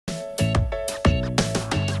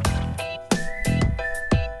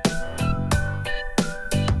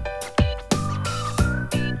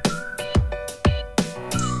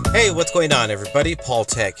Hey, what's going on everybody? Paul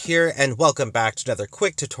Tech here, and welcome back to another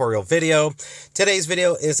quick tutorial video. Today's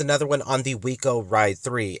video is another one on the Wiko Ride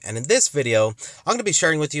 3, and in this video, I'm going to be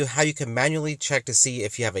sharing with you how you can manually check to see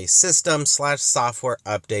if you have a system/software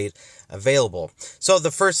update available. So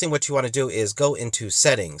the first thing what you want to do is go into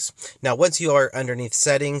settings. Now once you are underneath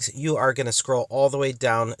settings, you are going to scroll all the way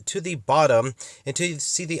down to the bottom until you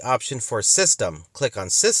see the option for system. Click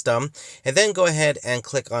on system and then go ahead and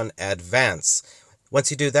click on advanced. Once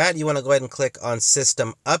you do that, you want to go ahead and click on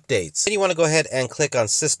System Updates. Then you want to go ahead and click on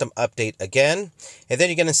System Update again. And then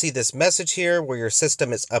you're going to see this message here where your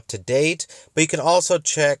system is up to date. But you can also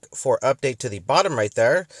check for update to the bottom right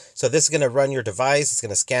there. So this is going to run your device. It's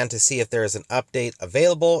going to scan to see if there is an update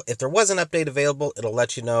available. If there was an update available, it'll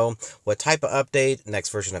let you know what type of update, next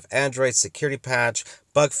version of Android, security patch,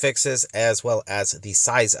 bug fixes, as well as the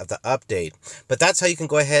size of the update. But that's how you can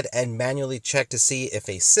go ahead and manually check to see if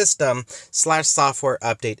a system/software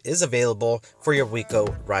update is available for your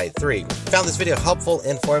Wiko Ride 3. Found this video helpful,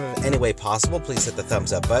 informative in any way possible, please hit the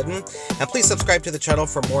thumbs up button. And please subscribe to the channel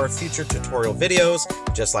for more future tutorial videos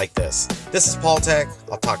just like this. This is Paul Tech.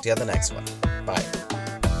 I'll talk to you on the next one. Bye.